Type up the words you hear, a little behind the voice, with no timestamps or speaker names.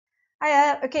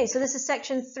Hiya. Okay, so this is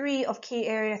section 3 of key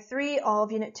area 3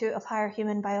 of unit 2 of higher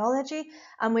human biology,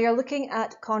 and we are looking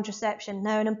at contraception.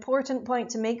 Now, an important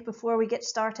point to make before we get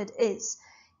started is,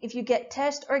 if you get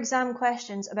test or exam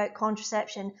questions about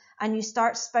contraception and you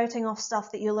start spouting off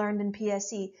stuff that you learned in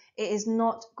PSE, it is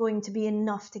not going to be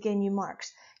enough to gain you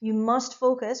marks. You must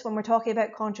focus, when we're talking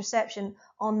about contraception,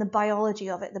 on the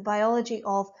biology of it, the biology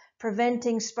of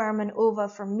preventing sperm and ova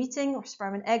from meeting, or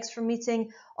sperm and eggs from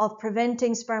meeting, of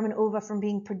preventing sperm and ova from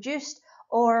being produced,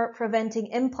 or preventing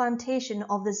implantation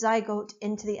of the zygote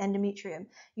into the endometrium.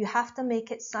 You have to make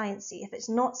it sciencey. If it's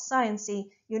not sciencey,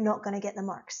 you're not going to get the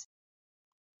marks.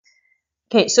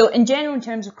 Okay, so in general, in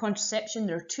terms of contraception,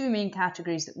 there are two main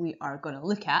categories that we are going to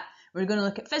look at. We're going to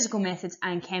look at physical methods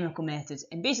and chemical methods.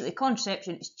 And basically,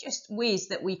 contraception is just ways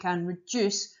that we can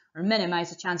reduce or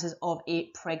minimize the chances of a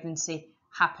pregnancy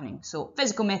happening. So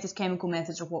physical methods, chemical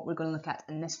methods are what we're going to look at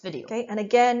in this video. Okay, and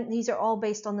again, these are all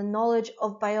based on the knowledge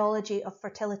of biology of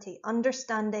fertility.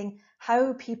 Understanding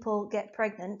how people get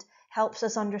pregnant helps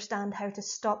us understand how to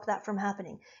stop that from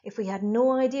happening. If we had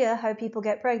no idea how people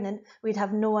get pregnant, we'd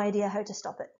have no idea how to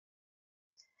stop it.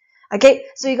 Okay,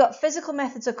 so you got physical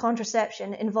methods of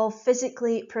contraception involve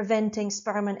physically preventing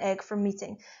sperm and egg from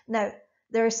meeting. Now,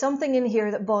 there is something in here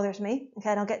that bothers me, okay,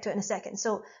 and I'll get to it in a second.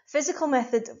 So, physical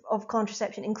methods of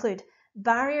contraception include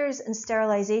barriers and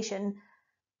sterilization,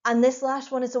 and this last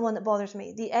one is the one that bothers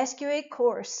me. The SQA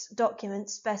course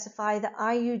documents specify that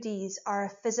IUDs are a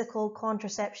physical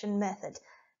contraception method.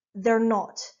 They're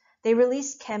not. They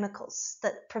release chemicals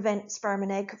that prevent sperm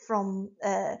and egg from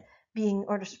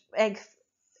egg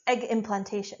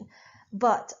implantation.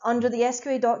 But under the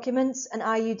SQA documents, an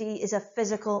IUD is a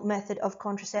physical method of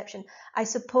contraception. I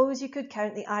suppose you could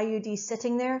count the IUD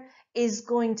sitting there is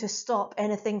going to stop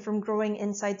anything from growing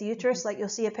inside the uterus, like you'll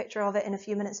see a picture of it in a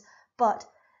few minutes. But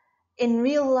in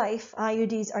real life,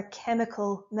 IUDs are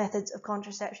chemical methods of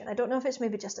contraception. I don't know if it's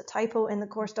maybe just a typo in the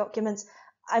course documents.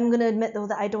 I'm going to admit, though,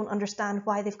 that I don't understand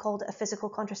why they've called it a physical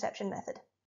contraception method.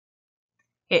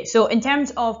 Okay, so in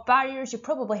terms of barriers, you've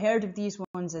probably heard of these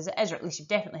ones as it is, or at least you've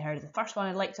definitely heard of the first one,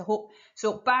 I'd like to hope.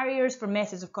 So barriers for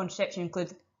methods of contraception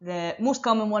include the most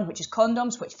common one, which is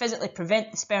condoms, which physically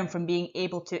prevent the sperm from being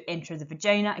able to enter the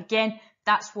vagina. Again,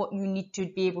 that's what you need to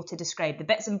be able to describe. The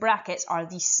bits in brackets are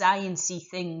the sciencey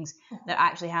things that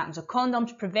actually happen. So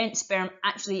condoms prevent sperm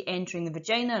actually entering the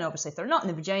vagina, and obviously if they're not in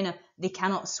the vagina, they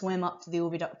cannot swim up to the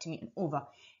oviduct to meet an ova.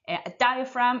 A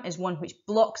diaphragm is one which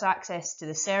blocks access to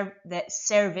the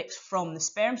cervix from the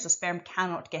sperm, so sperm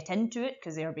cannot get into it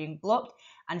because they are being blocked.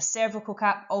 And a cervical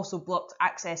cap also blocks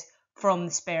access from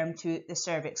the sperm to the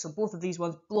cervix. So both of these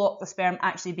ones block the sperm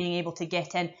actually being able to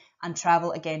get in and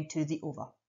travel again to the ova.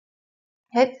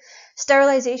 Okay.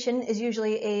 Sterilization is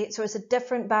usually it's a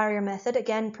different barrier method,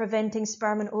 again preventing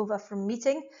sperm and ova from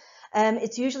meeting.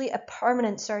 It's usually a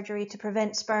permanent surgery to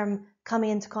prevent sperm coming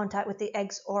into contact with the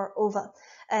eggs or ova.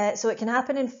 So it can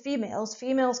happen in females.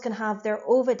 Females can have their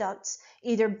oviducts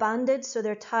either banded, so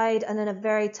they're tied and then a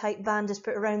very tight band is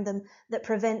put around them that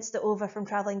prevents the ova from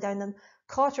traveling down them.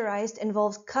 Cauterized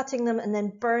involves cutting them and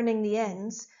then burning the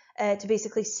ends to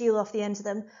basically seal off the ends of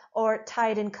them, or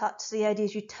tied and cut. So the idea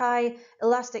is you tie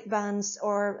elastic bands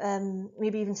or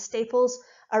maybe even staples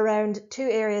around two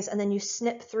areas and then you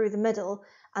snip through the middle,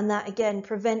 and that again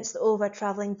prevents the ova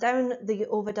traveling down the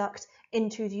oviduct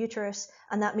into the uterus,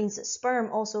 and that means that sperm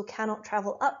also cannot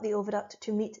travel up the oviduct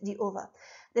to meet the ova.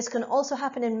 This can also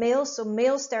happen in males, so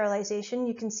male sterilization,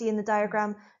 you can see in the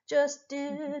diagram, just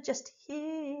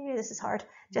here, this is hard,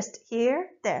 just here,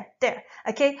 there,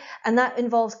 okay? And that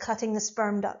involves cutting the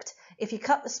sperm duct. If you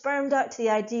cut the sperm duct,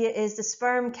 the idea is the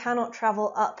sperm cannot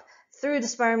travel up through the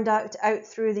sperm duct, out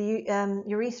through the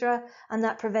urethra, and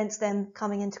that prevents them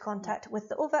coming into contact with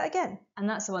the ova again. And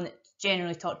that's the one that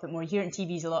generally talked about more. You hear it in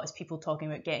TVs a lot is people talking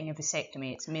about getting a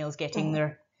vasectomy. It's males getting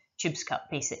their tubes cut,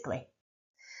 basically.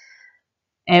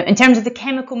 In terms of the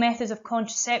chemical methods of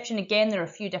contraception, again, there are a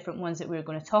few different ones that we're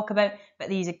going to talk about, but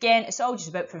these, again, it's all just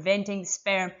about preventing the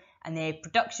sperm and the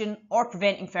production or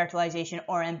preventing fertilization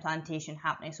or implantation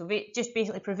happening. So just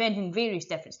basically preventing various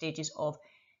different stages of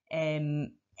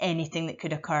anything that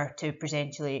could occur to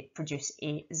potentially produce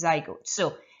a zygote.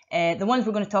 So the ones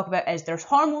we're going to talk about is there's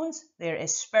hormones, there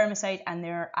is spermicide, and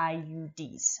there are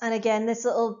IUDs. And again, this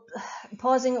little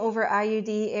pausing over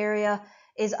IUD area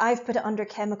is I've put it under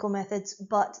chemical methods,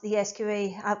 but the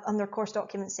SQA under course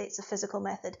documents say it's a physical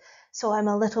method. So I'm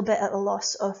a little bit at a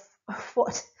loss of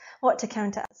what to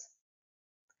count as.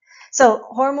 So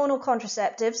hormonal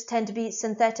contraceptives tend to be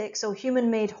synthetic, so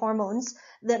human-made hormones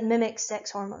that mimic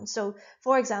sex hormones. So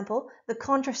for example, the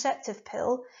contraceptive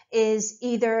pill is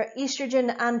either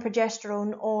estrogen and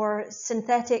progesterone or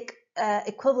synthetic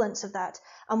equivalents of that.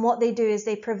 And what they do is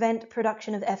they prevent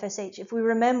production of FSH. If we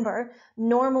remember,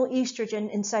 normal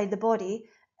estrogen inside the body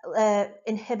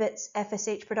inhibits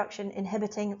FSH production,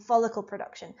 inhibiting follicle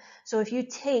production. So if you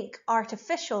take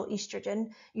artificial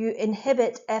estrogen, you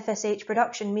inhibit FSH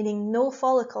production, meaning no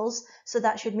follicles, so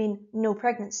that should mean no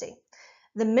pregnancy.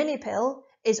 The mini pill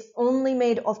is only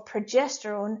made of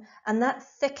progesterone, and that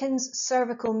thickens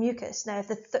cervical mucus. Now, if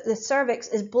the cervix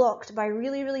is blocked by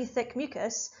really, really thick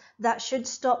mucus, that should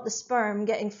stop the sperm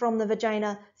getting from the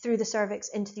vagina through the cervix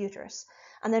into the uterus.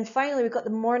 And then finally, we've got the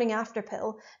morning after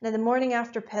pill. Now, the morning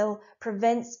after pill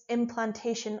prevents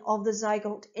implantation of the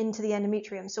zygote into the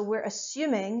endometrium. So we're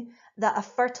assuming that a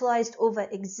fertilized ova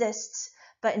exists,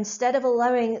 but instead of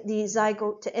allowing the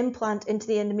zygote to implant into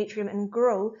the endometrium and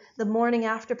grow, the morning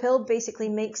after pill basically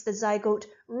makes the zygote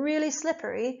really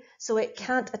slippery, so it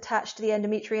can't attach to the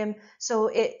endometrium,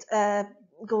 so it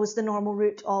goes the normal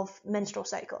route of menstrual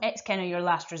cycle. It's kind of your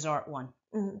last resort one.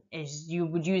 Mm-hmm. Is you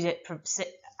would use it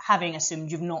having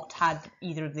assumed you've not had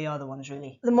either of the other ones,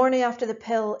 really. The morning after the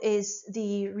pill is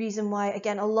the reason why,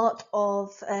 again, a lot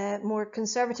of more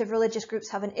conservative religious groups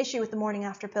have an issue with the morning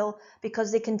after pill,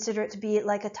 because they consider it to be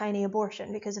like a tiny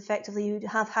abortion, because effectively you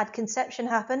have had conception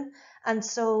happen, and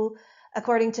so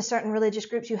according to certain religious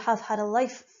groups you have had a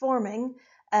life forming,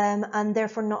 and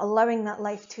therefore not allowing that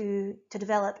life to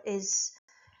develop is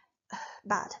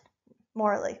bad,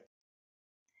 morally.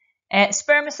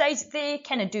 Spermicides, they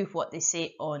kind of do what they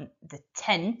say on the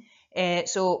tin.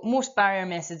 So most barrier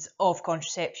methods of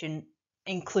contraception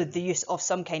include the use of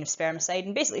some kind of spermicide.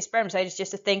 And basically spermicide is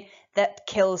just a thing that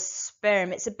kills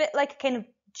sperm. It's a bit like a kind of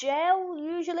gel,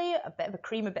 usually, a bit of a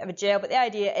cream, a bit of a gel. But the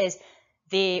idea is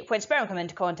when sperm come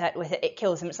into contact with it, it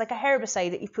kills them. It's like a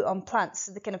herbicide that you put on plants,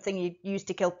 the kind of thing you use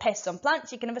to kill pests on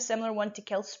plants. You can have a similar one to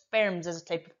kill sperms as a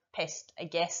type of pest, I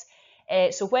guess.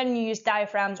 So when you use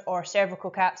diaphragms or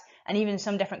cervical caps, and even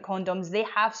some different condoms, they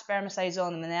have spermicides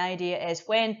on them. And the idea is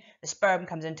when the sperm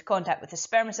comes into contact with the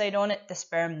spermicide on it, the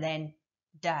sperm then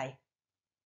die.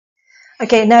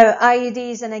 Okay, now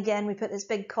IUDs, and again we put this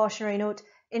big cautionary note,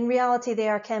 in reality they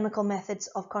are chemical methods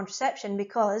of contraception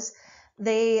because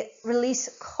they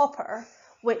release copper,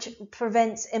 which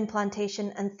prevents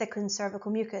implantation and thickens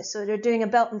cervical mucus. So they're doing a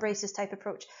belt and braces type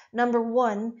approach. Number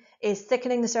one is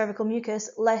thickening the cervical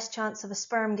mucus, less chance of a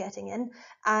sperm getting in.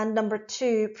 And number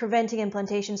two, preventing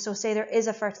implantation. So say there is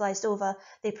a fertilized ova,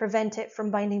 they prevent it from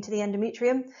binding to the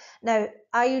endometrium. Now,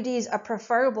 IUDs are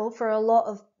preferable for a lot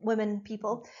of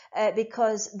people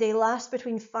because they last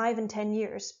between 5 and 10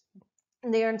 years.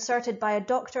 They are inserted by a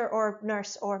doctor or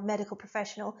nurse or medical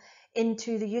professional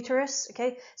into the uterus,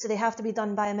 okay? So they have to be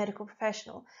done by a medical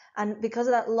professional. And because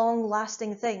of that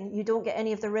long-lasting thing, you don't get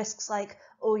any of the risks like,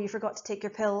 oh, you forgot to take your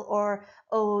pill, or,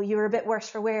 oh, you were a bit worse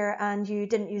for wear and you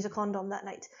didn't use a condom that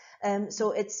night.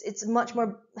 So it's a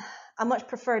much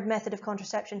preferred method of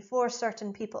contraception for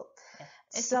certain people. Yeah.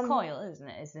 It's the coil, isn't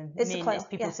it? It's the coil, as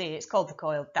people say, it's called the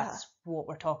coil. That's what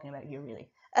we're talking about here, really.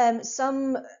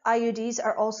 Some IUDs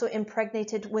are also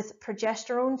impregnated with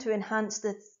progesterone to enhance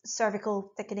the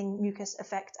cervical thickening mucus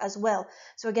effect as well.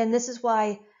 So again, this is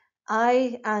why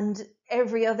I and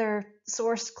every other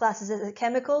source classes it as a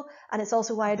chemical, and it's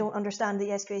also why I don't understand the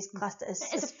SQA's classed it as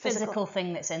it's a physical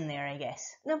thing that's in there, I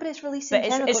guess. No, but it's releasing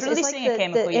chemicals. It's releasing like a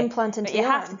chemical, the implant into but you the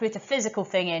have arm. to put a physical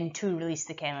thing in to release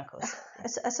the chemicals.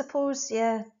 I suppose,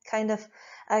 yeah, kind of.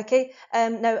 Okay,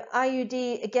 now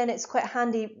IUD, again, it's quite a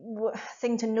handy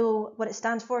thing to know what it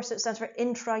stands for. So it stands for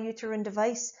intrauterine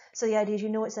device. So the idea is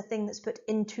it's a thing that's put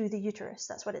into the uterus.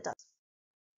 That's what it does.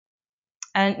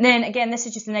 And then again, this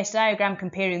is just a nice diagram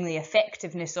comparing the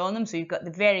effectiveness on them. So you've got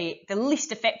the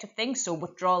least effective thing, so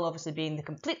withdrawal obviously being the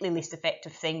completely least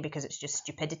effective thing because it's just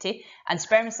stupidity. And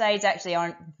spermicides actually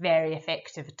aren't very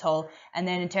effective at all. And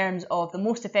then in terms of the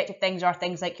most effective things are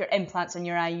things like your implants and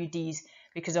your IUDs,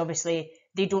 because obviously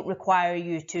they don't require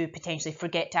you to potentially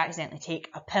forget to accidentally take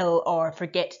a pill or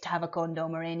forget to have a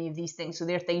condom or any of these things. So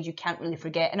they're things you can't really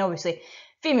forget. And obviously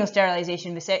female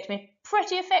sterilization, vasectomy,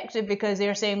 pretty effective because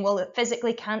they're saying, well, it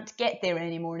physically can't get there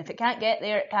anymore. And if it can't get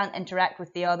there, it can't interact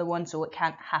with the other one, so it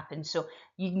can't happen. So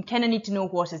you kind of need to know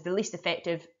what is the least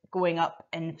effective going up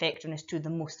in effectiveness to the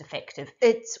most effective.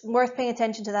 It's worth paying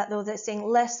attention to that, though, that's saying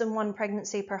less than one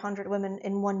pregnancy per 100 women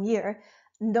in 1 year.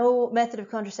 No method of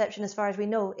contraception, as far as we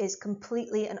know, is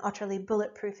completely and utterly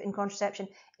bulletproof in contraception.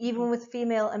 Even with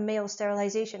female and male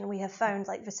sterilization, we have found,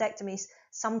 like vasectomies,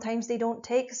 sometimes they don't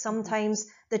take, sometimes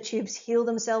the tubes heal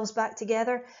themselves back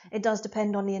together. It does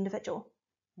depend on the individual.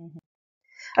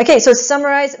 Okay, so to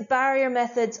summarize, barrier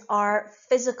methods are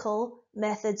physical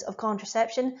methods of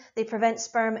contraception. They prevent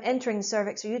sperm entering the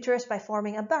cervix or uterus by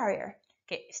forming a barrier.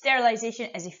 Okay, sterilization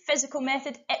is a physical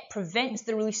method. It prevents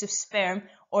the release of sperm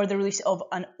or the release of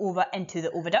an ova into the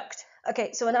oviduct.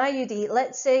 Okay, so an IUD,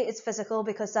 let's say it's physical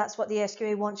because that's what the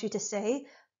SQA wants you to say,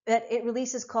 but it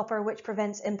releases copper, which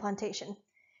prevents implantation.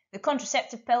 The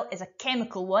contraceptive pill is a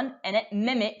chemical one, and it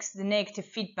mimics the negative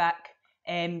feedback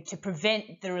to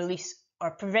prevent the release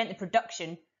or prevent the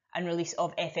production and release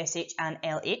of FSH and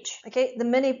LH. Okay, the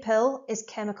mini pill is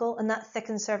chemical and that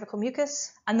thickens cervical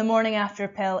mucus. And the morning after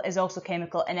pill is also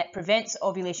chemical and it prevents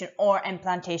ovulation or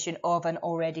implantation of an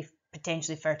already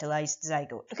potentially fertilized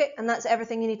zygote. Okay, and that's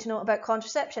everything you need to know about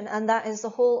contraception, and that is the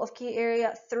whole of key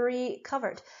area 3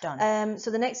 covered. Done. So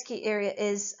the next key area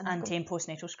is anti and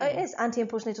postnatal Oh, screening. it is anti and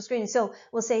postnatal screening. So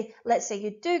we'll say, let's say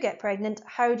you do get pregnant,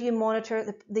 how do you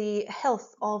monitor the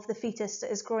health of the fetus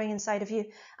that is growing inside of you?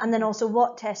 And then also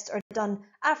what tests are done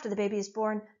after the baby is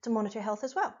born to monitor health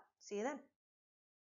as well. See you then.